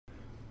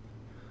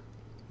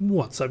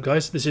What's up,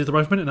 guys? This is the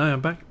Rifleman, and I am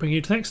back bringing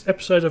you the next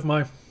episode of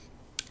my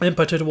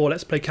Empire Total War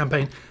Let's Play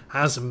campaign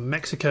as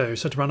Mexico.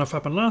 So to run off what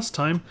happened last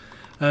time,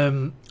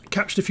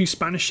 captured a few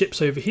Spanish ships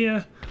over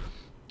here,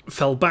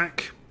 fell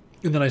back,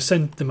 and then I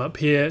sent them up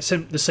here,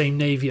 sent the same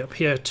navy up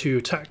here to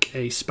attack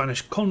a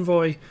Spanish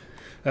convoy,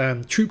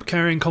 troop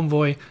carrying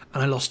convoy,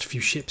 and I lost a few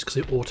ships because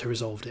it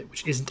auto-resolved it,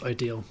 which isn't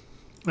ideal.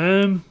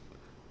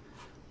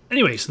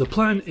 Anyway, so the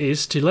plan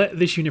is to let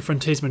this unit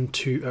frontiersman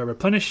to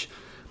replenish,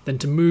 then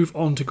to move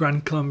on to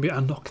Gran Colombia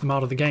and knock them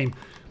out of the game.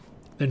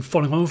 Then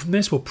following on from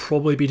this, we'll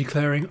probably be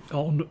declaring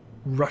on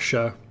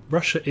Russia.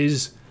 Russia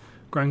is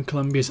Gran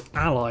Colombia's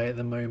ally at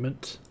the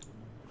moment,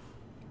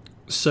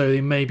 so they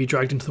may be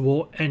dragged into the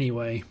war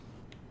anyway.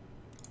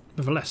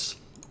 Nevertheless,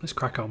 let's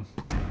crack on.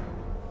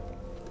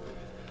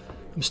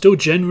 I'm still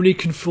generally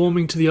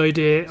conforming to the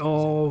idea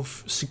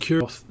of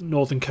secure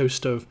northern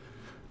coast of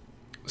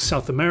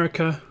South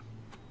America.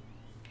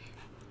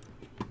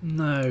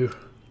 No.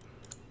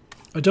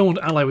 I don't want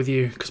to ally with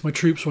you because my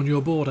troops are on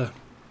your border.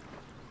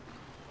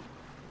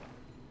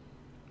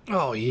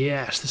 Oh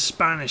yes, the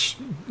Spanish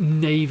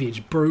navy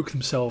just broke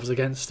themselves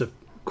against the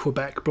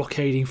Quebec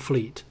blockading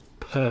fleet.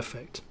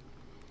 Perfect.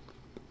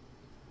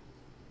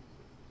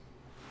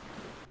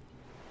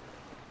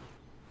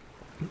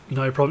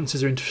 United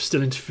provinces are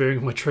still interfering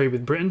with my trade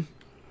with Britain.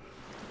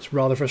 It's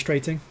rather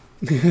frustrating.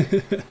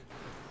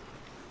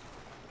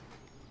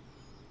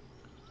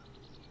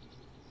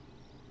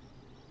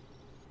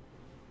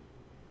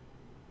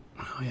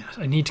 Oh, yeah.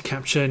 I need to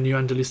capture New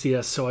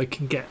Andalusia so I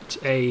can get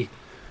a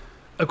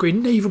upgrade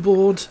naval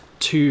board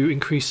to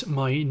increase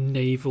my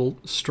naval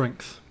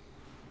strength.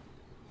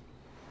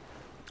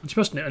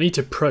 I need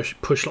to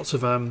push lots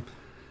of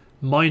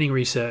mining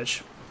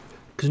research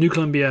because New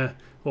Colombia,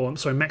 or I'm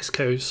sorry,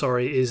 Mexico,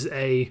 sorry, is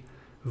a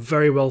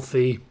very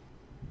wealthy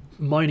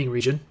mining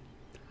region,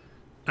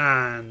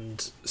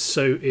 and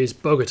so is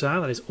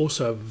Bogata. That is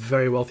also a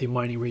very wealthy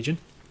mining region.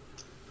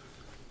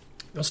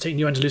 Let's take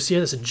New Andalusia,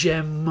 that's a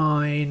gem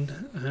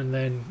mine, and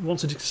then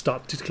once I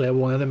start to declare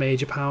war on other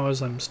major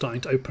powers, I'm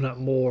starting to open up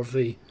more of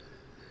the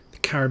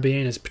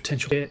Caribbean as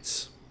potential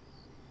hits.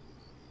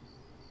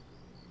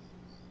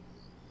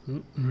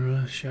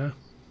 Russia.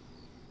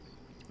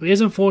 It is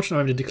unfortunate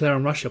I'm having to declare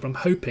on Russia, but I'm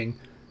hoping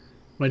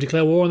when I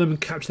declare war on them and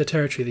capture their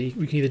territory,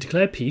 we can either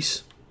declare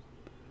peace,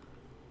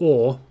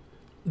 or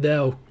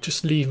they'll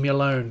just leave me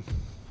alone.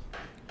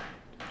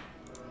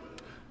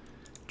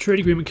 Trade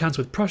agreement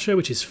cancelled with Prussia,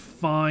 which is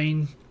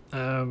fine.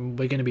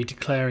 We're going to be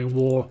declaring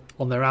war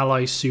on their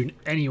allies soon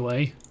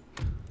anyway.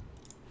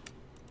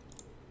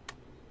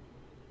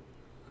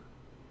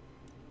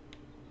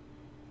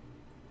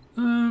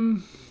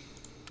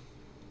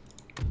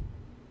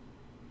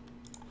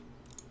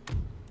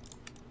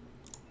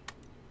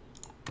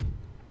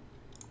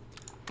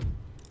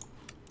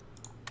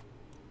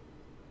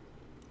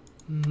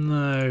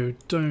 No,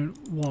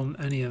 don't want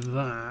any of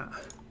that.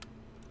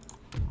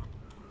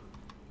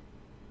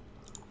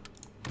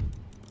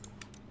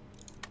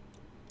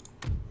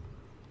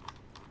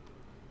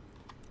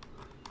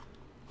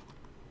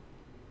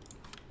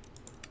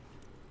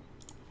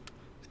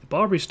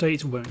 Barbary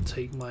states won't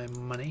take my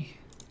money.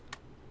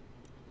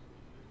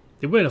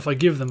 They will if I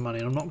give them money,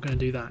 and I'm not going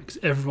to do that because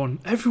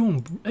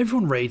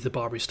everyone raids the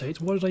Barbary states.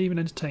 Why did I even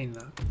entertain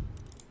that?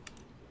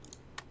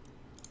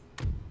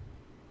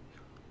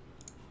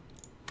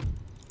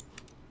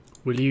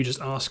 Will you just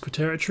ask for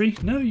territory?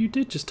 No, you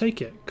did just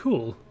take it.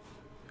 Cool.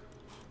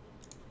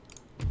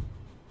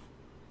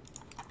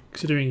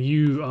 Considering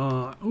you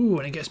are... Ooh,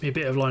 and it gets me a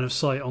bit of line of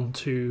sight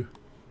onto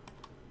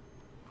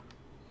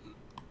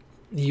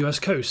the US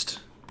coast.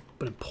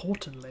 But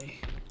importantly,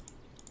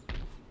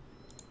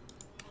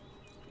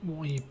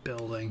 what are you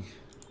building?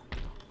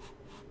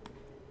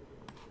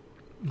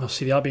 Oh,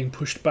 see, they are being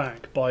pushed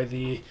back by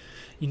the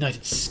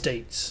United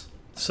States,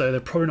 so they're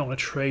probably not going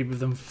to trade with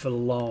them for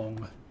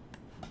long.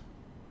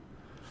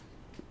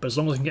 But as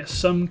long as I can get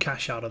some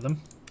cash out of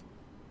them.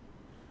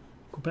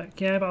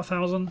 Quebec, yeah, about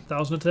 1,000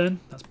 a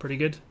turn. That's pretty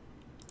good.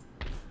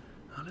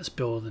 Let's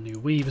build a new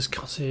Weaver's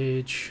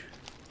Cottage.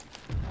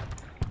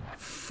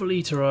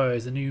 Fleet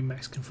arrives, the new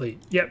Mexican fleet.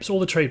 Yep, so all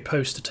the trade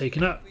posts are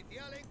taken up,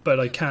 but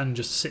I can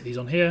just sit these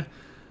on here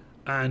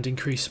and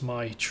increase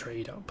my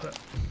trade output.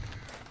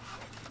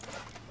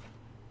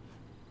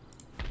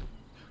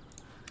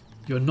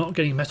 You're not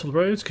getting metal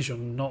roads because you're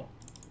not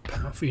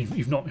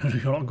you're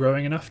not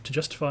growing enough to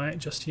justify it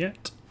just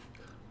yet.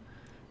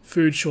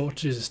 Food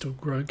shortages are still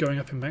going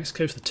up in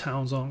Mexico, so the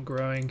towns aren't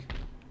growing.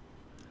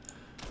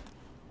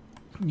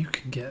 You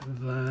can get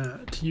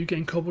that. Are you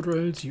getting cobbled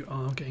roads? You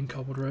are getting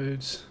cobbled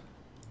roads.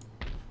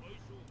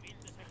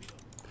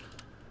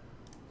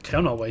 Okay,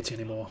 I'm not waiting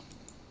anymore.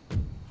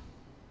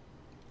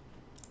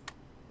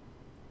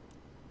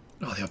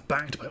 Oh, they are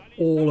backed by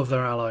all of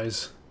their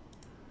allies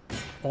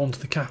onto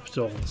the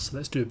capital. So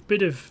let's do a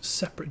bit of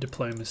separate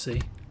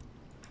diplomacy.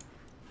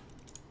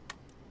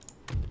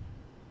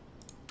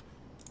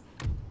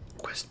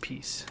 Request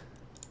peace.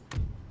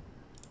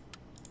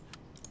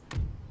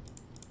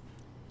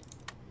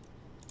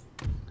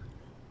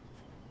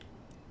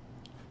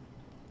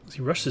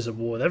 See, Russia's at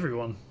war with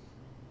everyone,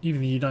 even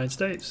the United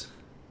States.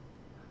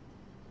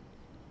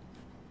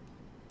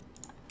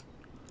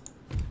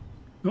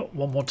 Oh,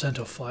 one more turn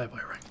to a fire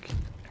by rank.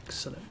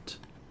 Excellent.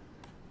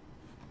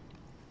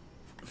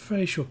 I'm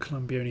fairly sure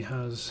Colombia only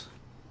has...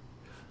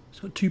 It's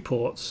got 2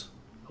 ports.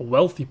 A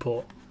wealthy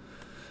port.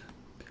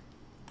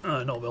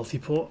 Not a wealthy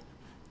port.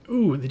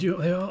 Ooh, they do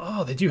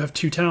have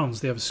 2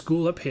 towns. They have a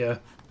school up here.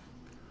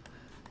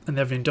 And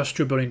they have an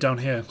industrial building down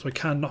here. So I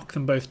can knock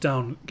them both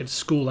down, get a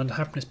school and a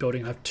happiness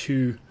building, and have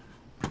 2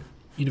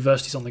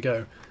 universities on the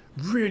go.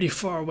 Really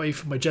far away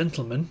from my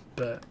gentleman,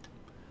 but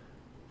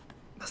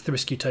that's the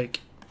risk you take.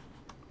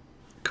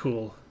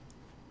 Cool.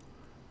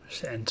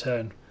 Just end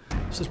turn.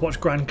 So let's watch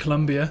Grand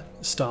Colombia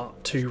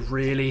start to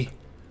really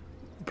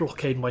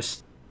blockade my...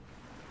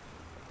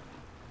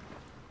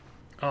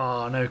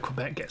 Oh no,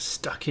 Quebec gets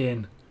stuck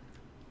in.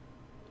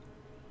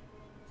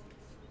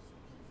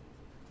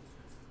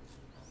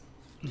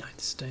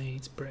 United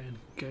States, Britain,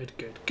 good,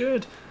 good,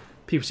 good.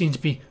 People seem to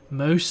be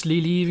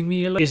mostly leaving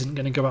me alone. Isn't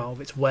going to go out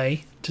of its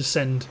way to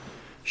send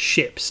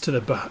ships to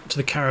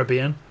the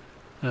Caribbean.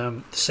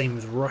 The same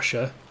with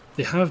Russia.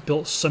 They have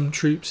built some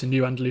troops in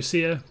New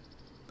Andalusia,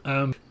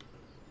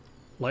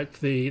 like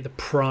the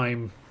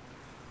prime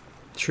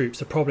troops.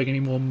 They're probably going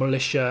to be more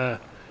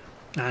militia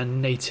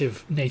and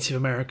Native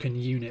American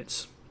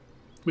units,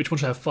 which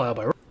want to have fire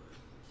by.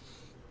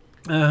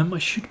 I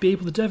should be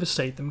able to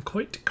devastate them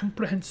quite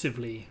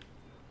comprehensively.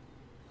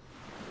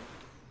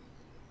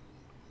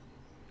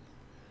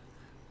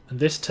 And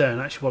this turn,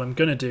 actually, what I'm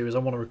going to do is I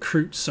want to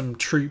recruit some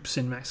troops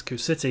in Mexico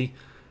City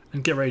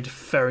and get ready to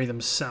ferry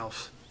them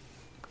south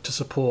to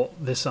support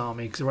this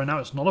army, because right now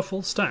it's not a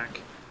full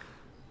stack,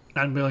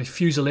 and we're like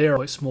Fusilier,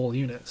 like small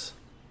units.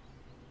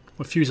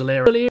 Well,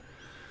 Fusilier,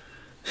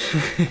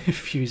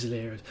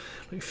 Fusiliers,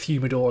 like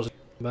Fumadors.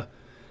 If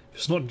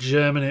it's not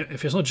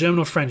German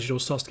or French, it all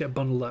starts to get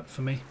bundled up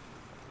for me.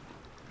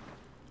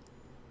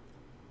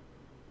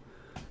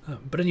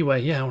 But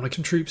anyway, yeah, I want to get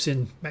some troops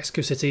in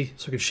Mexico City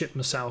so I can ship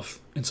them south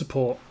and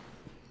support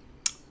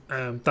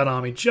that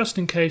army, just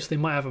in case they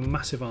might have a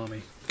massive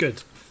army.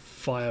 Good.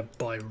 Fire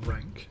by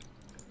rank.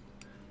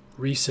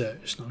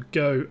 Research. Now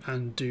go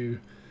and do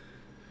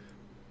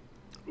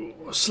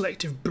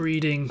selective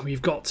breeding.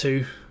 We've got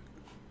to.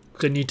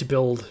 I need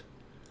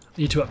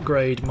to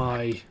upgrade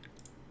my...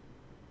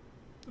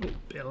 Oh,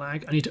 bit of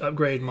lag. I need to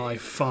upgrade my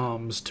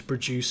farms to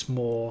produce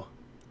more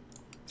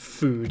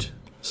food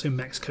so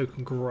Mexico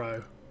can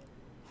grow.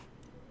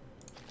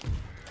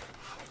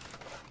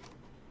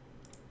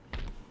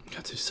 Go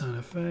to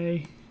Santa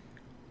Fe.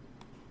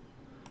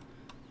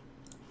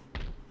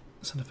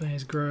 Santa Fe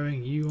is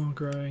growing, you are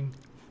growing.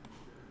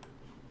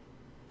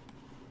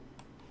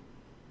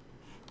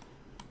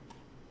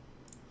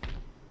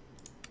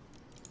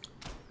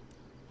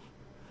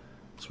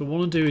 So what I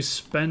want to do is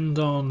spend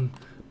on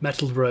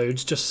metal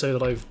roads just so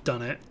that I've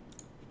done it.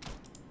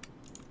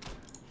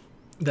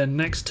 Then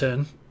next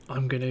turn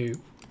I'm going to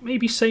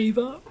maybe save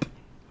up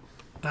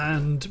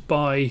and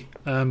buy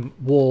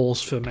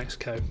walls for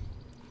Mexico.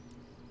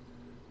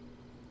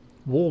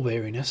 War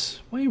weariness?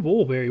 Why are you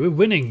war weary? We're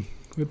winning.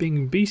 We're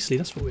being beastly,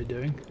 that's what we're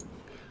doing.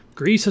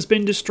 Greece has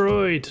been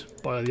destroyed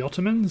by the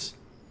Ottomans.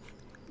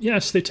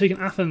 Yes, they've taken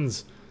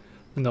Athens.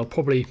 And they'll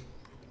probably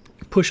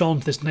push on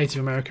to this Native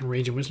American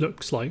region, which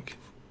looks like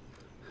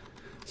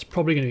it's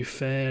probably going to be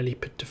fairly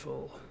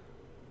pitiful.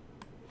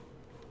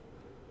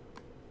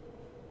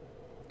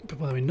 But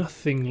by the way,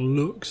 nothing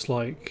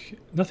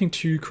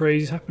too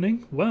crazy is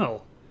happening.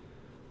 Well,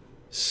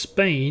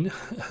 Spain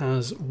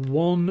has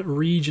 1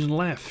 region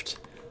left.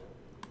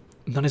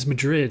 And that is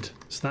Madrid,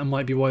 so that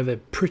might be why they're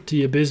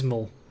pretty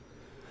abysmal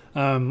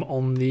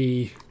on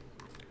the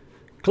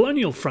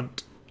colonial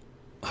front.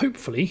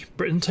 Hopefully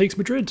Britain takes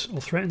Madrid,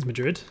 or threatens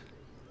Madrid.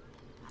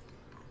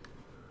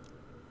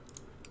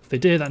 If they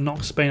did, that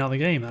knocks Spain out of the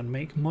game. That'd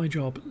make my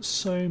job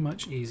so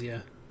much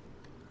easier.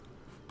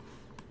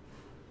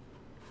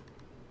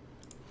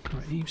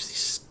 Right, he's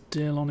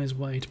still on his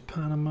way to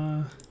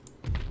Panama.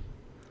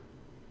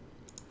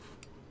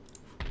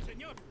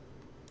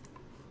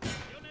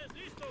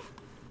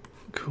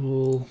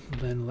 Cool,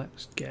 then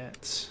let's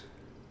get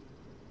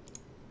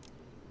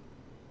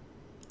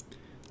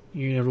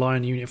Unit of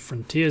Line, Unit of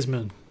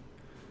Frontiersmen.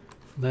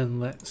 Then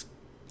let's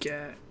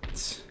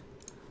get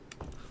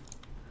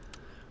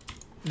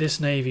this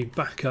navy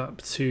back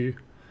up to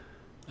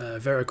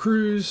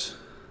Veracruz.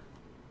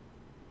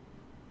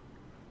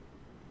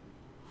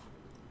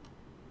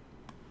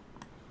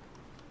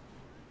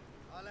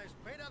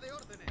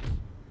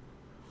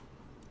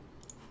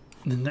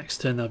 And the next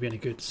turn they'll be in a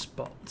good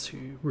spot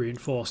to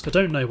reinforce. I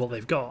don't know what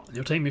they've got.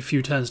 It'll take me a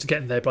few turns to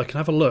get there, but I can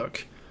have a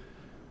look,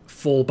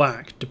 fall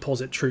back,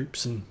 deposit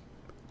troops, and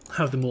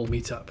have them all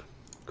meet up.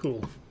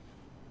 Cool.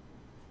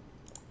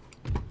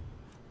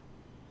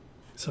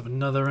 Let's have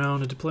another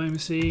round of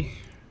diplomacy.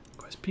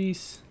 Request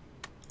peace.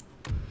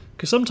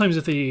 Because sometimes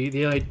if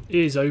the AI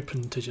is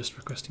open to just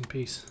requesting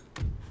peace,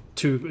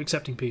 to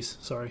accepting peace,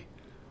 sorry.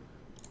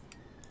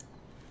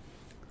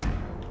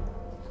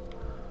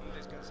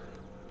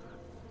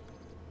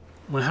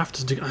 I have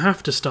to do. I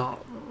have to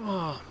start.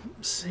 Oh,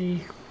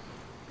 see.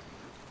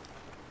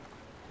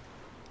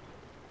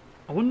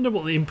 I wonder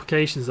what the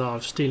implications are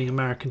of stealing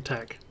American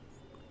tech.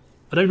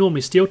 I don't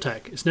normally steal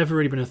tech. It's never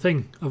really been a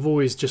thing. I've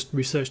always just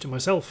researched it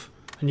myself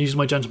and used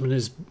my gentlemen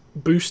as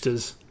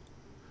boosters.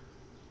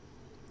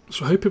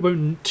 So I hope it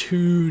won't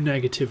too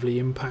negatively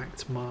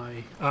impact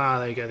my... Ah,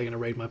 there you go. They're going to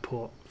raid my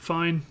port.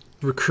 Fine.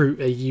 Recruit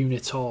a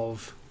unit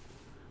of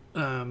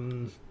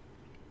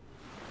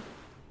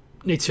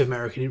Native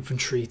American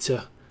infantry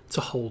to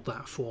hold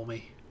that for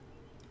me.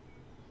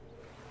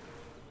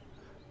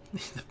 The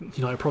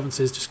United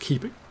Provinces just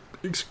keep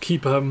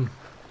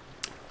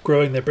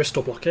growing their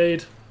Bristol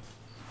blockade.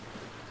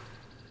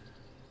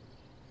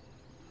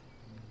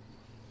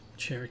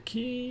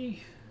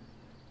 Cherokee.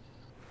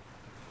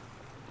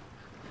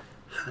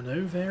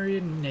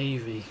 Hanoverian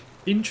Navy.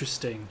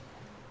 Interesting.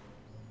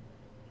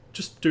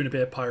 Just doing a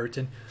bit of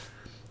pirating.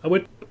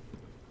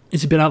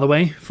 It's a bit out of the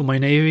way for my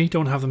navy.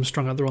 Don't have them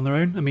strung out there on their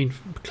own. I mean,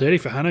 clearly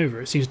for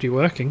Hanover it seems to be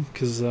working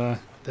because they're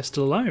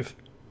still alive.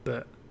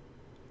 But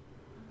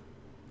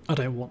I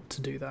don't want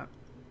to do that.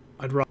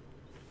 I'd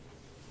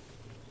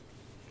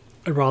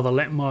rather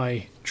let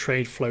my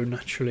trade flow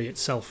naturally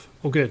itself.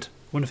 Oh good. I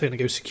wonder if they're going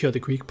to go secure the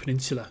Greek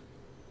peninsula.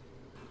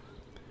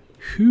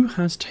 Who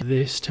has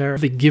this territory?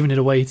 Have they given it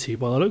away to,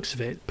 by the looks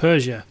of it?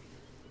 Persia.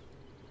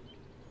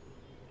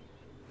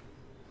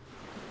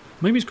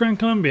 Maybe it's Grand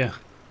Columbia.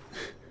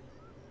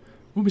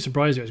 Wouldn't be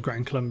surprised if it was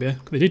Grand Columbia.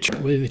 They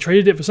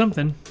traded it for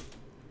something.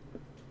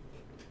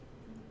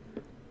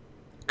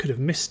 Could have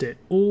missed it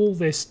all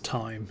this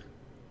time.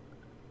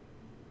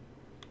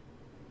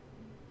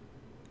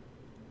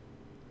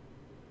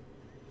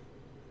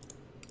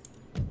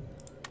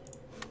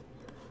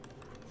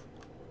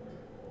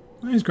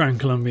 There's Grand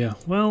Columbia.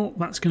 Well,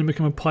 that's going to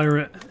become a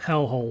pirate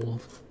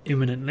hellhole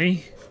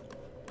imminently.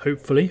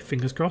 Hopefully,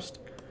 fingers crossed.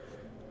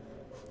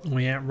 Oh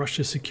yeah,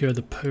 Russia secured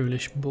the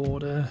Polish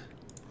border.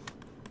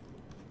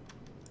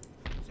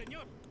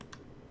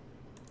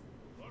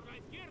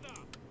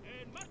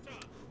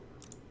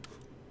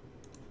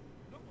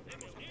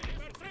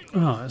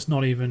 Oh, it's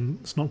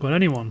not got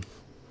anyone.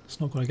 It's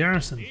not got a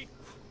garrison.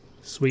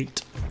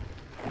 Sweet.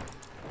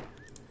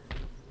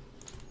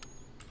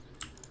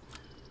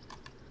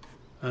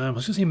 I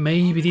was going to say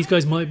maybe these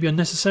guys might be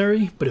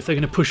unnecessary, but if they're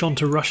going to push on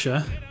to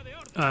Russia,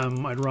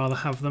 I'd rather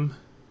have them.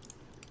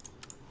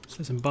 So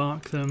let's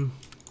embark them.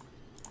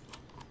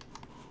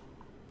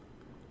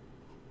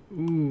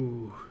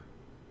 Ooh.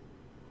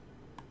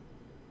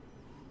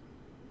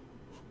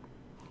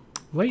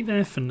 Wait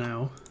there for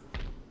now.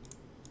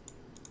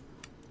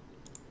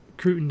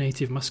 Recruit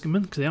native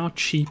musketmen, because they are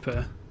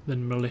cheaper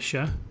than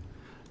militia.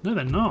 No,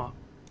 they're not.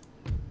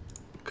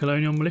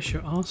 Colonial militia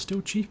are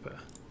still cheaper.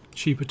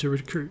 Cheaper to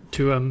recruit,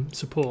 to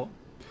support.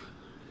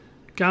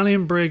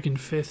 Galleon brig in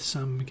 5th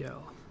San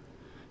Miguel.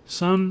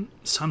 San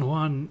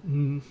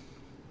Juan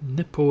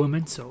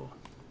Nepomuceno.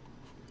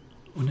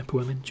 Or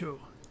Nepomuceno.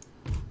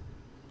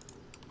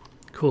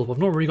 Cool, well, I've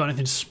not really got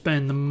anything to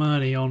spend the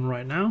money on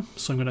right now,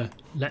 so I'm going to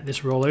let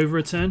this roll over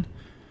a turn.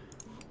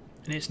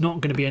 And it's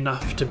not going to be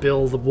enough to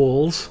build the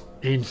walls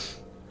in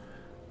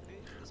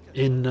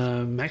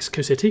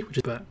Mexico City, which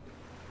is, but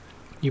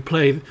you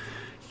play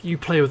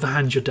with the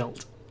hand you're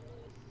dealt.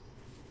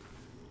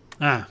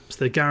 Ah, so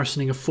they're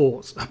garrisoning a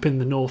fort up in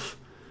the north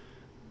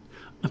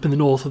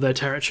of their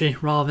territory,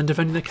 rather than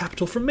defending their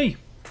capital from me.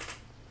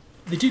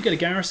 They do get a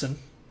garrison,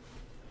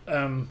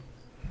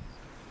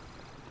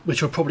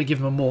 which will probably give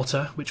them a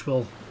mortar, which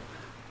will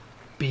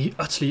be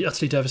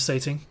utterly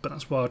devastating. But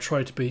that's why I'll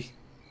try to be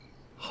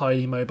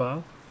highly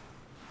mobile.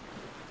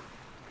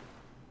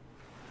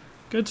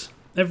 Good.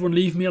 Everyone,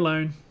 leave me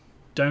alone.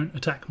 Don't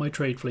attack my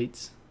trade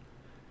fleets,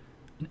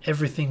 and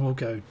everything will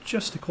go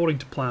just according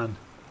to plan.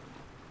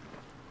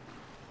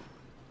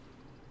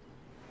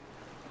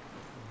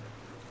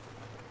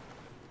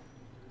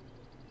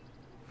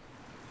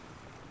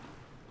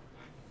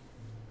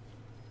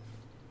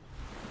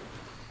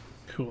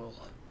 Cool.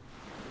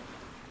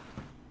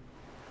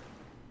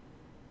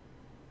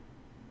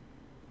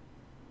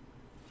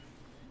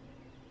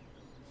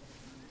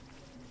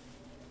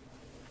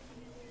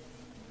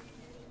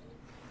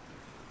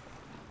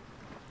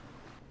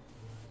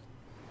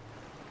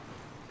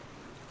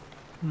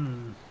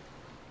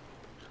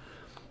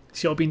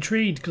 See, I'll be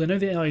intrigued because I know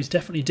the AI is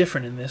definitely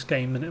different in this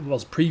game than it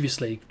was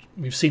previously.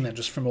 We've seen that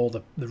just from all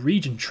the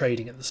region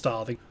trading at the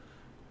start. So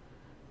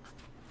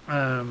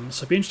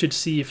I'd be interested to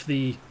see if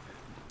the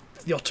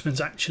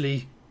Ottomans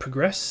actually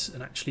progress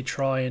and actually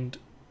try and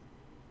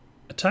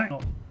attack.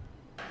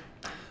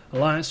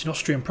 Alliance between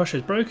Austria and Prussia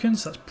is broken,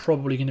 so that's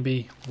probably going to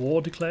be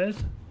war declared.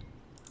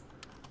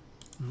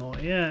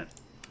 Not yet.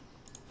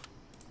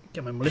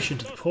 Get my militia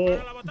into the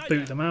port,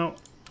 boot them out.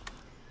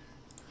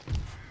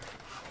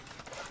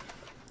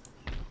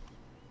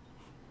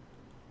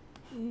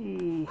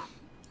 Ooh.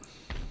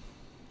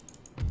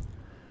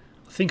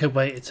 I think I'd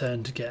wait a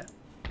turn to get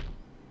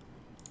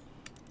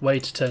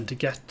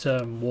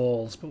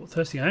walls, but the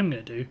first thing I'm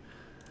going to do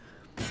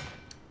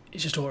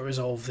is just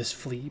auto-resolve this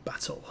fleet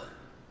battle.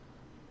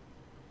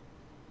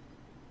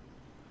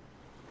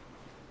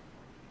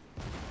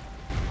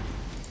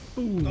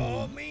 Ooh.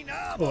 Oh,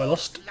 I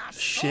lost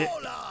shit.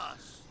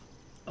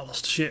 I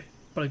lost shit,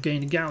 but I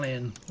gained a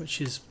galleon,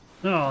 which is...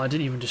 Oh, I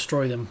didn't even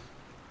destroy them.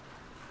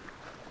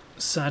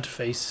 Sad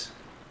face.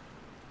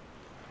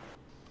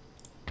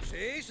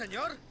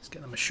 Let's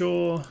get them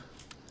ashore.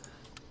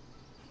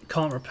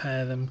 Can't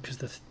repair them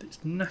because it's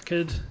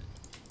knackered.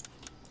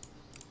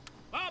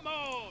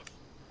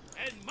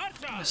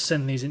 Let's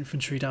send these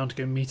infantry down to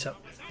go meet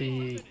up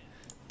with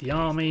the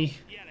army.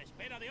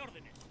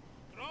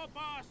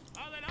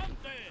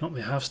 Oh,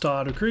 they have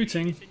started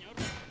recruiting.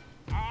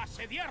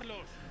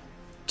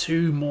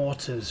 2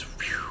 mortars.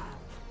 Whew.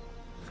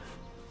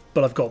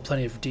 But I've got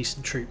plenty of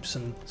decent troops,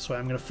 and so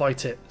I'm going to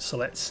fight it. So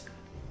let's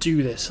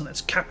do this, and let's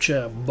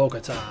capture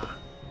Bogata.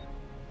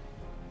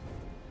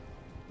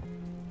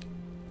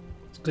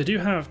 I do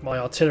have my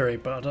artillery,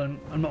 but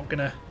I'm not going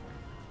to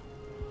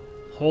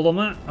hold on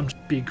that. I'm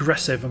just be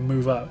aggressive and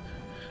move out.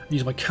 And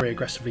use my cavalry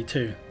aggressively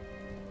too.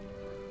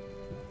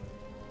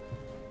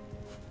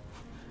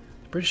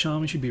 The British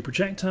Army should be a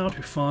projectile to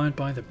be fired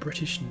by the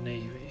British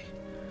Navy.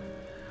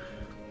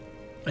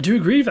 I do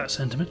agree with that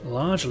sentiment,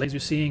 largely, as we're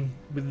seeing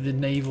with the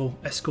naval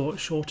escort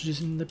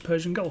shortages in the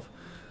Persian Gulf.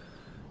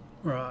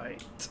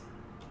 Right.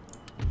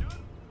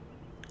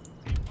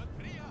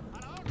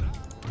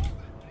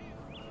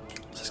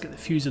 Let's get the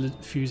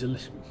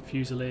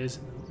fusiliers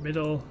in the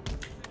middle.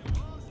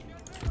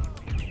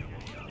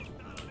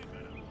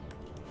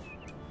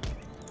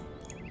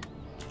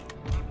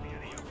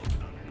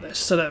 Let's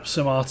set up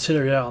some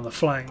artillery out on the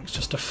flanks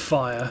just to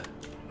fire.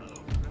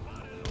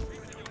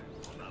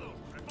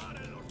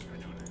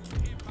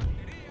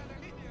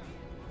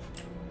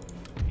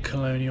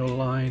 Colonial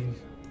line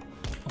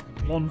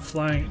on one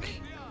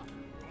flank.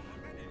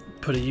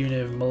 Put a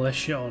unit of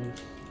militia on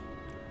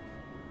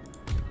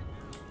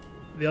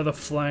the other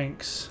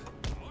flanks.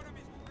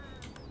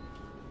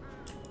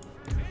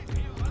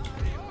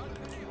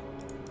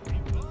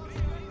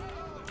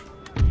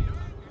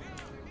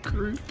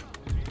 Group.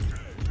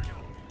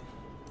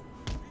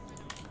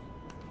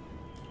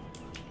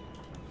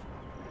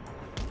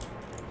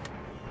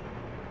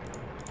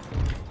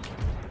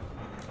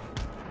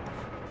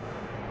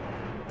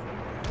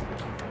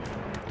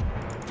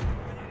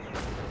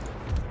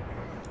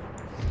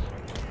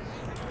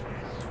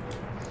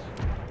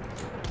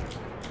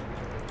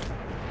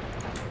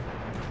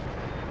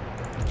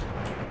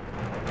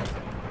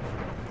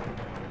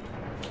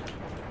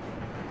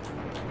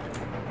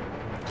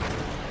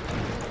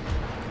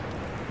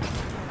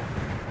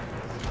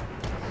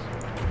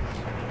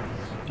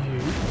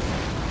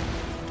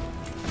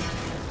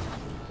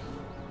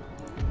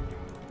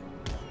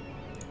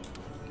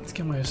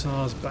 Get my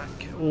hussars back,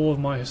 all of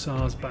my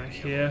hussars back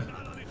here.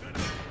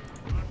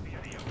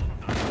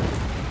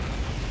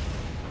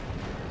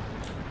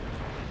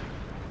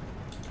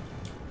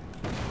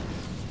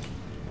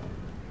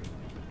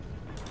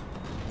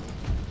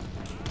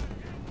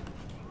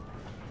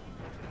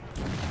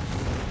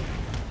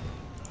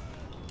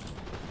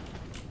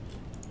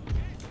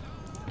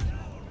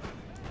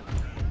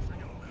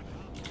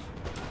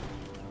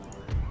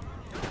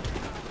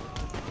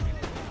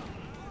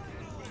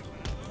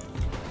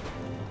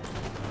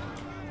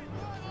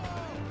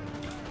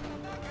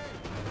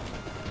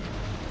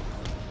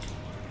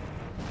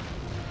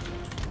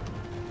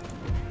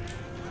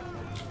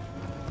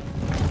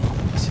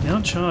 They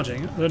aren't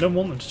charging. I don't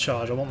want them to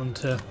charge, I want them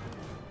to...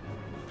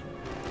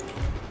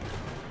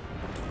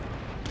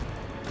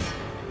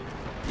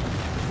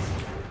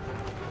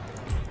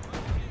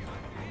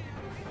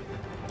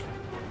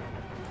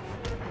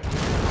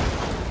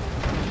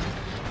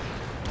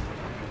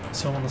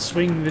 So I want to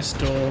swing this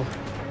door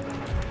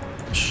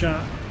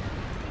shut.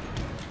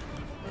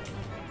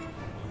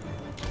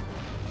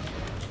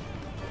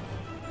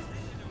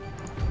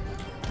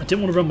 I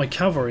didn't want to run my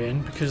cavalry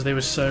in because they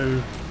were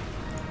so...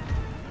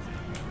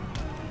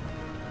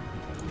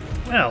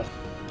 Well,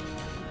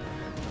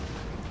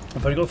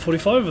 I've only got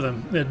 45 of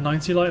them. They had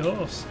 90 light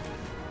horse.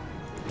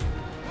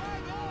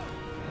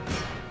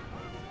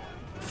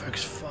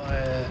 Focus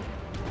fire,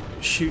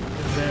 shoot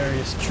the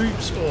various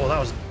troops. Oh, that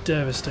was a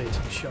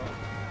devastating shot.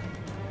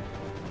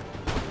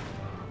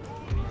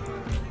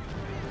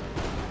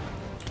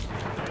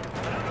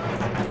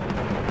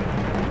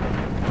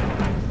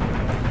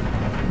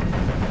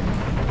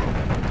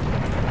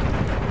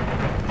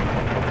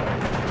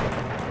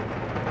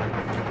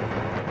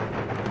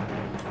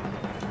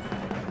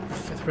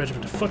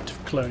 Regiment of foot,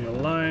 colonial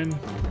line.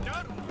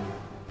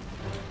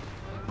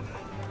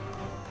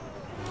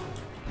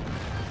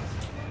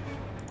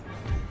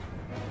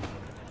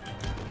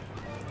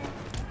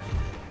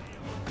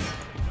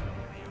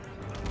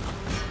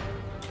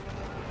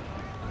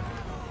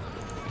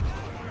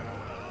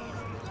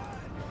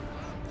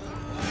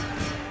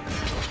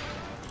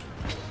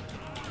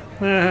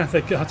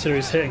 The artillery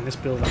is hitting this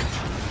building.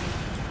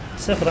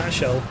 Except for that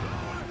shell.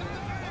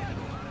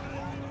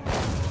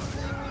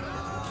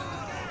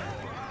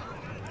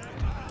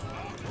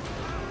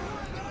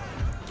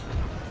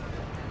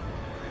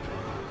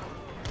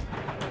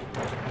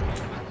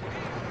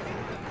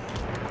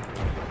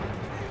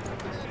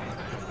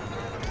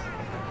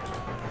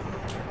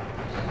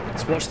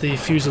 Watch the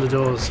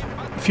Fusileros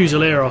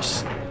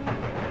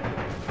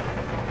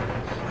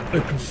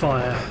open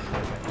fire.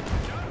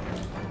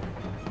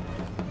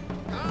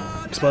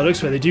 Because by the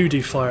looks of it, they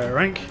do fire at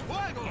rank.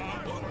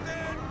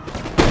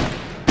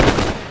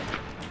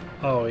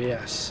 Oh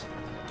yes.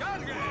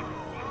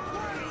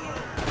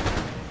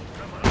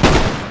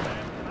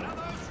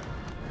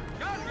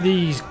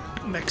 These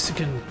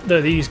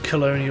these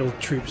colonial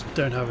troops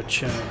don't have a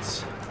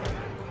chance.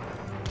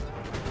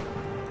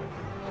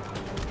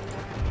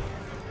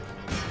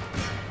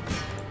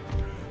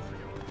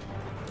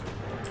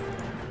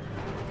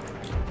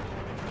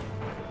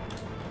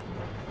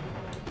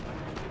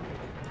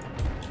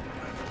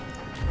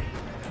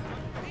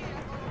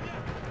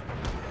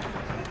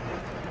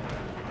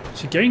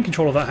 So gain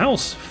control of that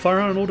house.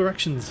 Fire out in all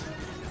directions.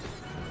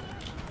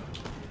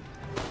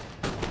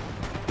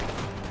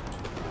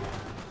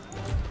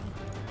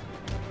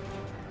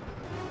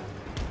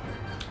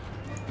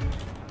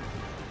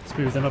 Let's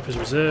move them up as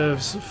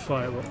reserves.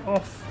 Fire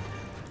off.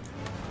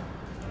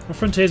 My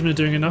frontiersmen are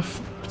doing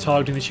enough,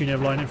 targeting this unit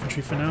of line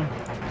infantry for now.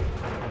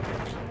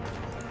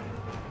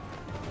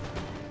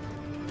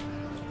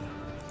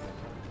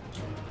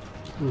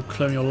 Ooh,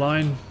 colonial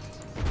line.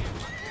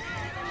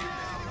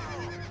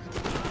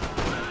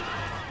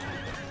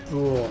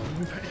 Ooh.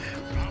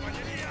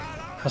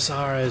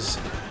 Hussars,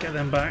 get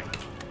them back.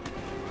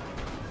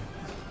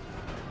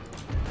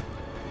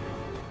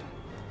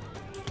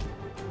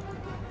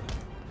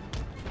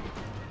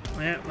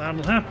 Yeah,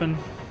 that'll happen.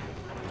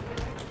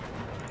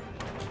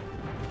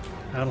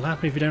 That'll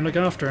happen if you don't look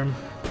after him.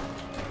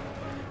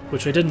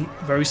 Which I didn't.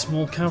 Very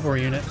small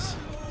cavalry units.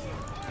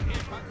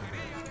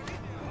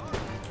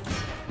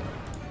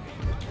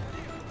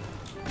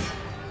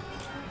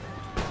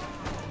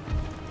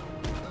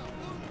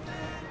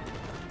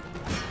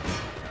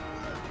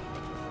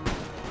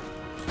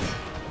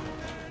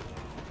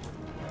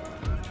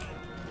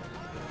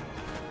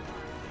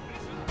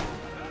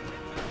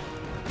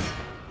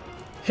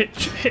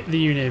 Hit the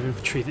unit of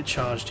infantry that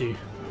charged you.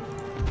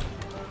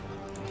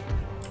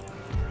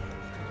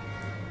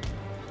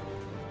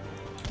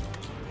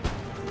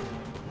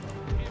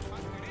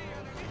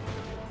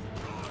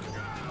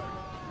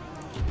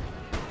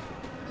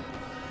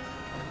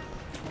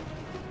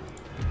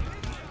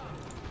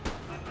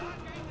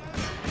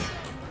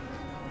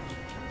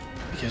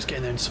 Just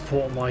getting them to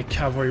support my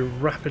cavalry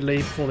rapidly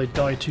before they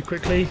die too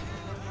quickly.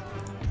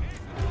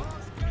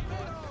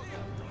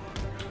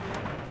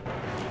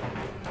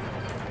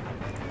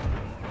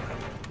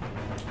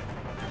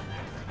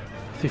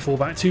 If they fall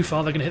back too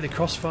far, they're going to hit the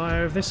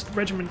crossfire of this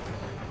regiment.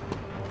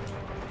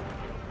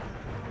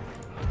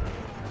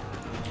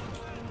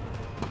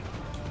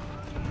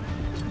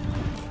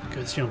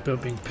 Good, see, I'm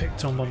being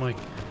picked on by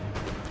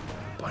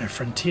my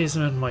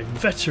frontiersman, my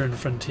veteran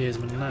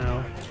frontiersman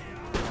now.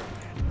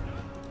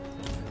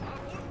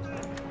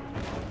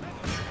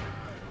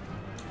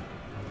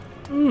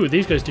 Ooh,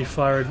 these guys do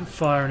fire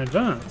in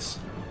advance.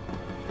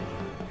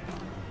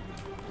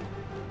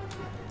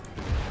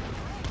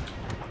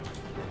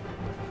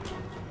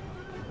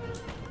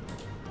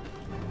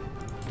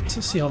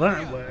 Let's see how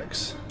that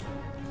works.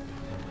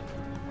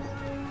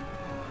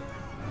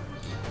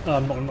 Oh,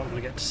 I'm not going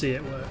to get to see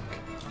it work,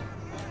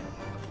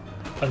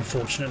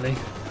 unfortunately.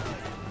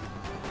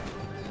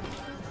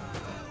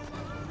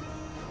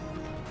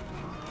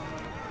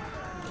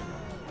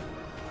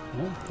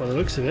 Well, by the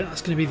looks of it,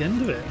 that's going to be the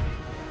end of it.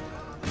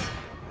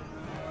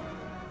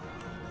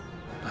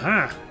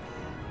 Aha!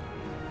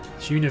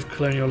 It's unit of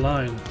colonial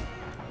line.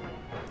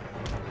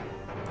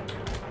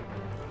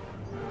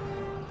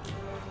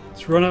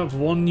 Let's run up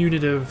one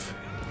unit of...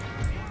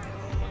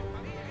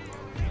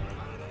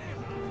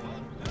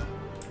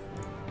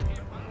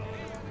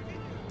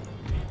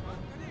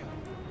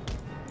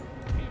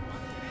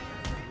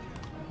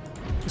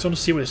 I just want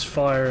to see what this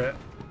fire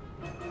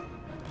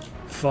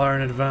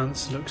in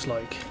advance looks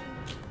like.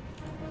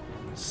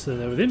 So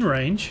they're within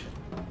range.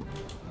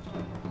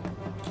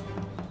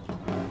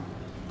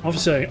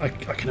 Obviously I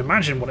can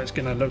imagine what it's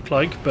going to look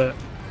like, but...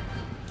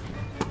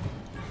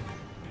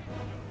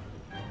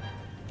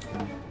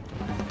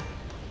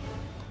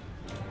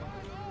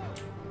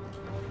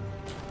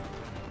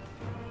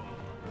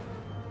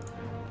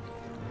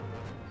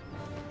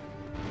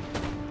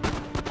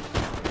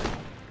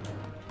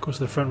 Of course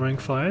the front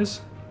rank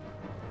fires.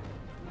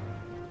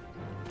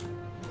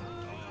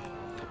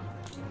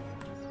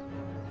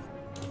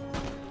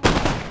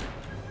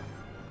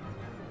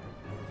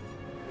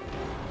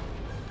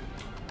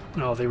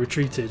 Oh, they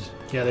retreated.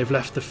 Yeah, they've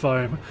left the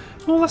fire.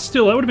 Well, that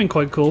would have been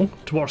quite cool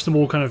to watch them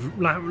all kind of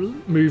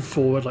move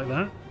forward like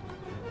that.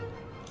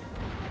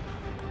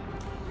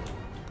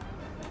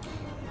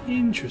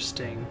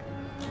 Interesting.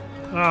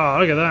 Ah,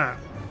 look at that.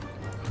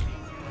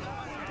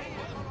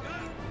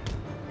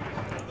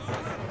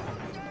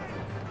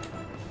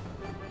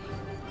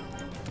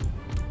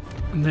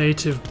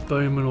 Native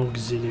Bowman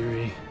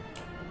Auxiliary.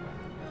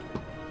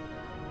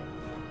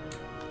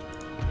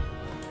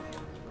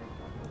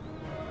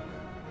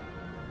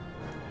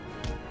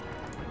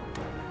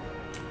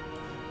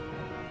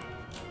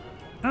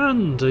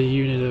 And a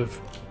unit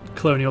of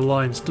colonial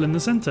line still in the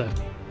centre.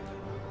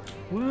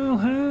 Well,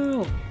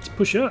 hell, let's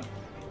push up.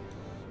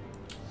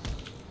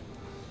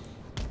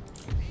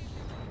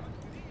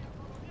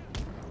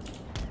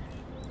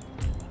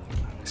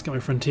 Let's get my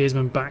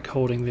frontiersmen back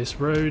holding this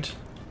road.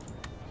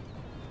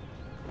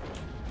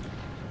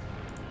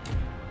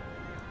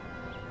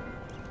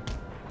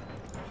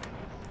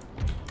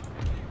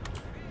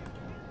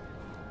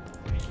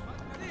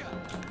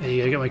 There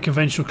you go, get my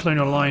conventional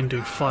colonial line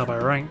doing fire by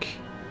rank.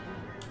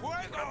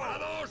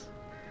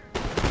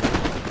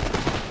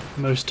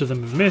 Most of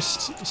them have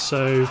missed,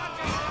 so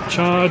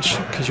charge,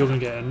 because you're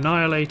going to get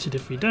annihilated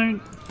if we don't.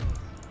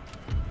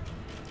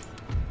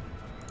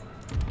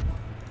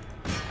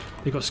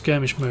 They've got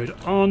skirmish mode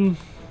on.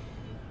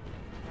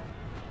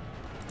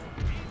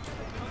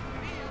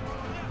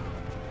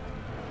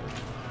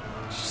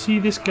 See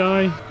this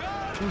guy?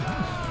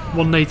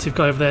 One native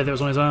guy over there that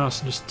was on his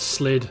arse and just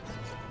slid.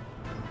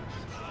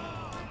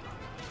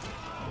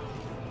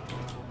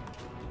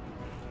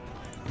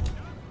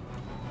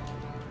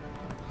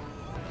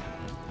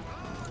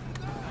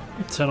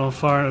 Turn on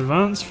fire in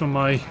advance from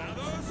my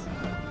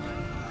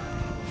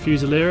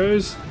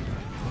Fusileros.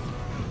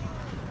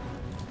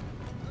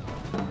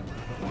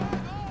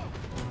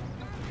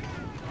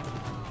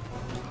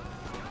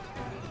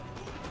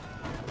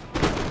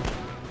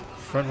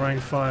 Front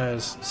rank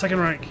fires.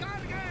 Second rank.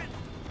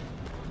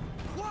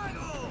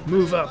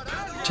 Move up.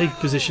 Take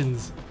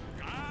positions.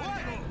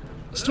 I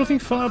still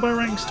think fire by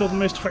rank is still the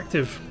most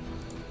effective.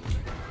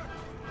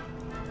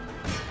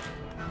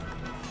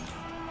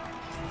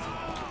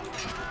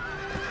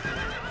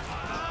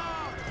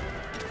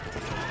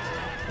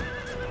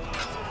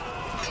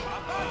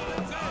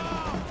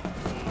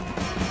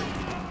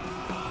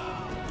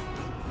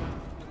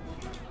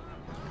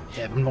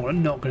 Yeah,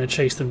 I'm not going to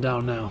chase them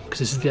down now because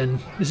this is the end.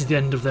 This is the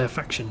end of their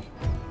faction.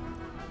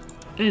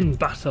 In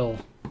battle.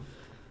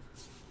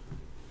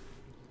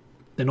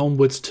 Then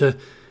onwards to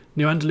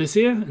New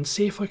Andalusia and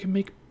see if I can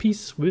make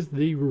peace with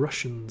the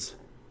Russians.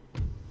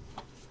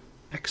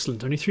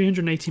 Excellent. Only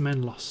 380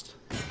 men lost.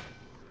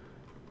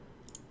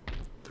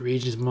 The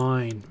region is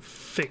mine.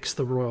 Fix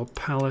the royal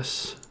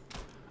palace.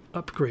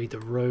 Upgrade the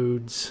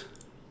roads.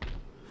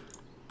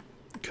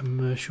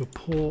 Commercial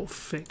port.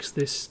 Fix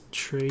this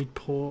trade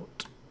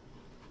port.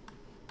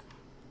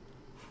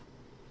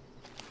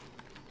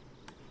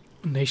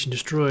 Nation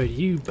destroyed,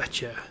 you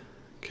betcha.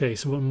 Okay,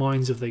 so what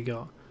mines have they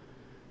got?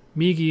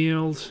 Meager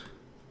yield.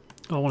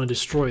 Oh, I want to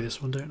destroy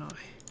this one, don't I?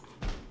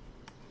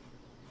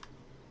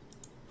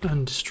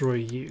 And destroy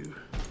you.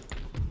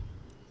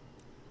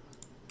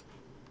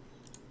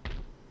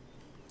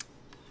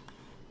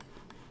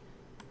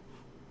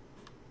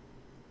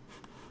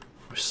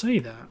 I say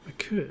that, I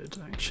could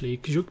actually,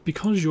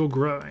 because you're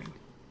growing.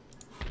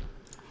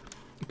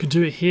 I could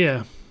do it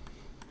here.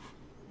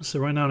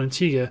 So right now in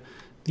Antigua,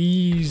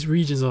 these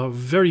regions are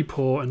very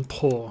poor and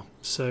poor,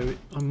 so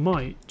I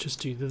might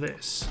just do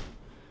this.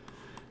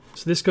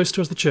 So this goes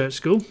towards the church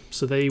school,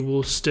 so they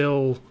will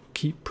still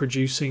keep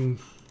producing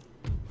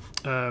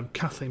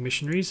Catholic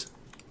missionaries.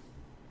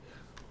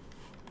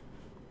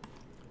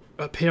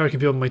 Up here I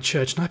can build my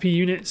church nappy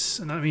units,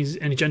 and that means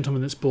any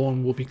gentleman that's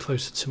born will be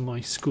closer to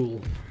my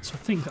school. So I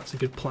think that's a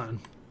good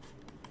plan.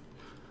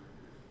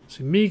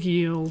 So meager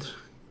yield,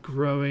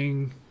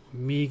 growing,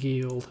 meager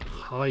yield,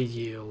 high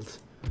yield.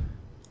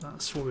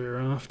 That's what we were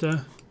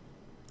after.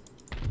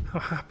 How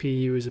happy are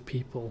you as a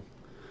people?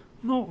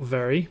 Not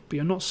very, but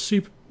you're not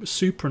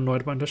super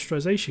annoyed about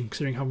industrialization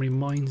considering how many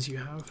mines you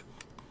have.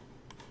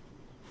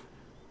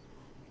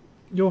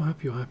 You're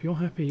happy, you're happy, you're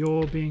happy,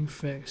 you're being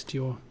fixed,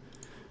 you're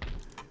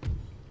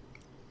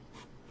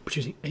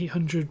producing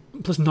 800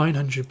 plus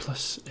 900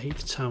 plus 8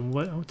 town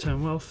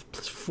wealth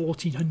plus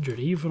 1400,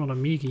 even on a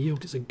meager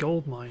yield it's a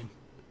gold mine.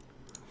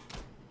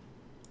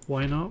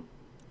 Why not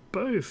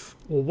both?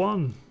 Or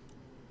one?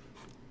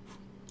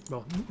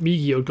 Well,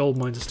 meager yield gold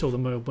mines are still the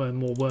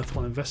more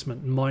worthwhile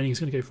investment. Mining is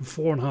going to go from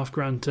 4.5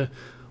 grand to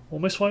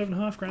almost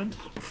 5.5 grand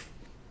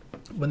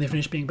when they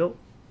finish being built.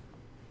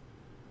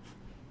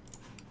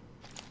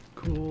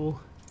 Cool.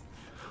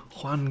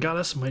 Juan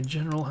Gallus, my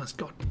general, has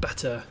got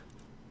better.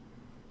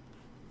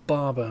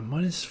 Barber,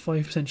 minus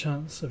 5%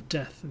 chance of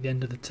death at the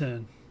end of the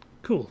turn.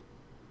 Cool.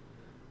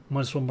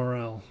 Minus 1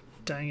 morale.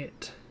 Dang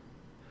it.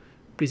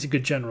 But he's a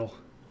good general.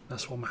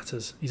 That's what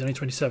matters. He's only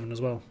 27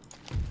 as well.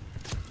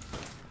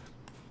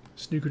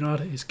 New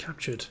Granada is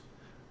captured.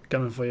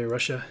 Coming for you,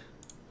 Russia.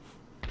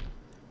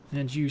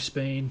 And you,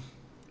 Spain.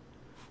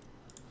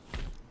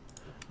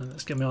 And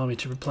let's get my army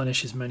to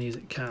replenish as many as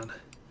it can.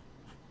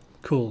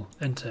 Cool.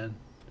 End turn.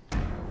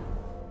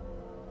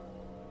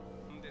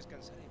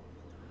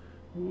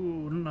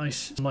 Ooh,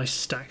 nice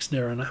stacks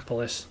near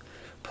Annapolis.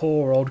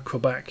 Poor old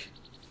Quebec.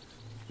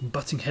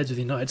 Butting heads with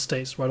the United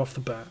States right off the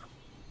bat.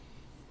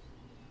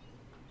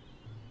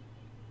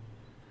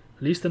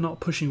 At least they're not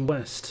pushing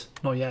west.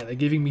 Not yet. They're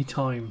giving me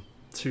time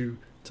to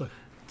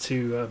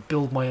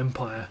build my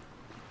empire.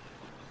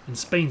 And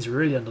Spain's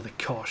really under the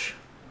cosh.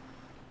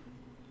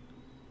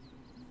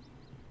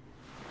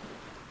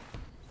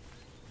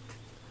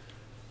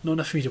 Not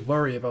enough for me to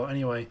worry about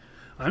anyway.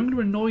 I'm going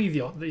to annoy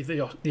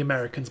the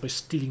Americans by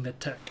stealing their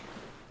tech.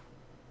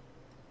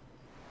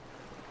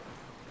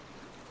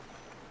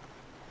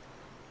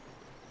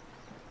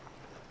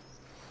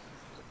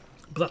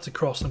 But that's a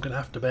cross I'm going to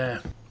have to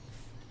bear.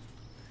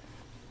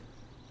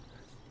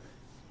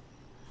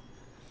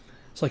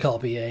 It's like I'll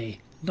be a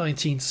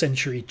 19th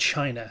century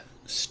China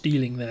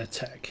stealing their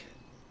tech.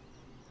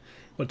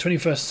 Well,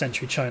 21st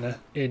century China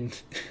in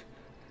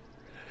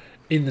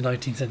the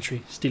 19th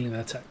century stealing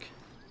their tech.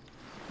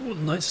 Oh,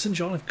 the Knights of St.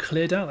 John have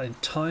cleared out the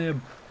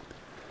entire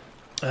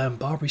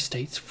Barbary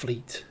States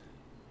fleet.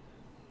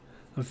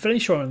 I'm fairly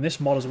sure on this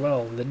mod as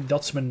well, the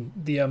Knights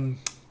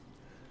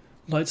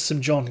of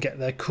St. John get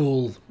their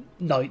cool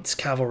Knights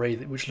cavalry,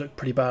 which look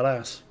pretty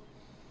badass.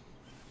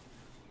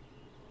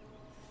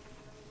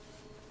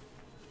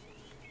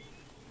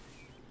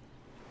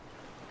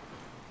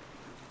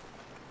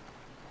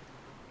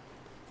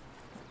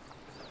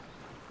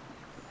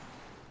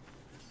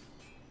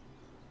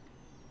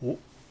 Oh,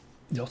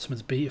 the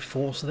Ottomans beat a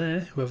force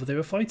there, whoever they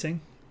were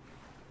fighting.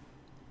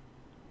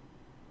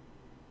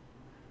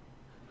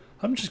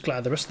 I'm just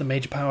glad the rest of the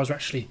major powers are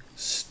actually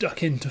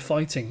stuck into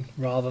fighting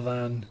rather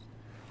than,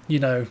 you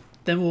know,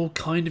 them all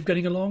kind of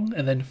getting along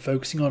and then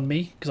focusing on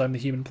me because I'm the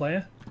human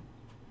player.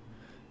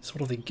 So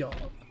what have they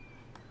got?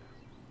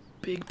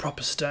 Big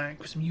proper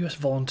stack with some US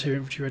volunteer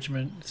infantry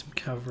regiment, some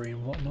cavalry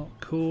and whatnot.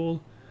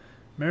 Cool.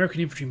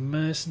 American infantry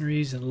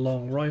mercenaries and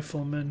long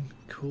riflemen.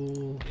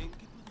 Cool.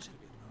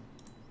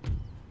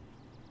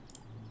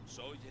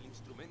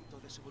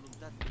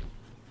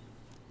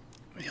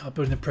 Yeah,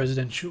 building the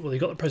presidential. Well, they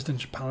got the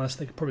presidential palace.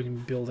 They're probably going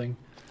to be building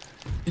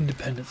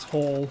Independence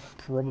Hall,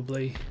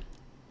 probably.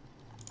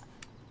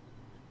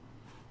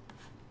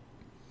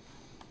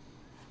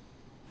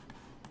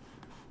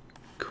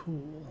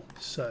 Cool.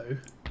 So,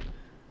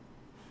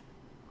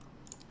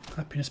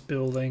 happiness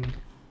building,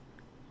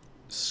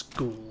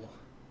 school.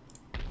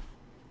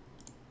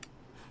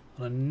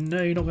 And I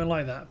know you're not going to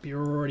like that, but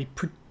you're already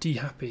pretty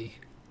happy.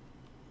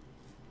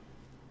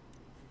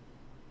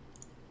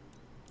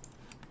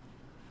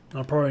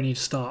 I'll probably need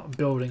to start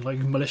building like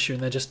militia in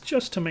there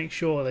just to make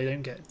sure they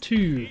don't get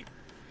too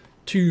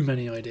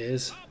many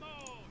ideas.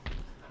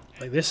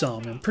 Like this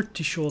army, I'm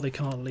pretty sure they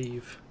can't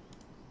leave.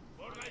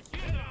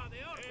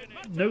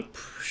 Nope,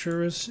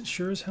 sure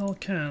as hell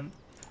can't.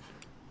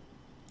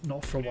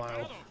 Not for a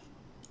while.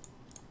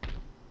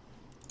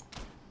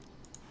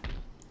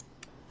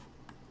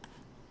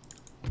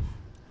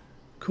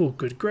 Cool,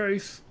 good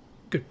growth,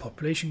 good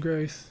population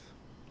growth,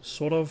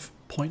 sort of.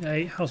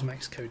 0.8. How's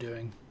Mexico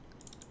doing?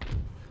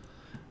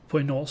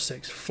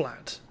 0.06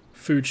 flat.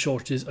 Food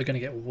shortages are going to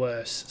get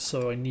worse,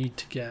 so I need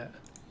to get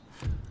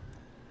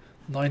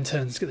 9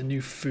 turns to get the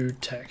new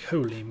food tech.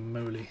 Holy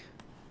moly.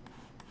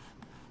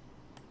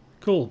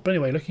 Cool, but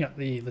anyway, looking at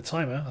the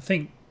timer, I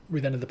think we're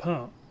at the end of the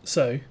part.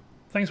 So,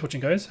 thanks for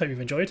watching guys, hope you've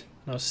enjoyed,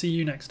 and I'll see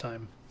you next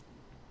time.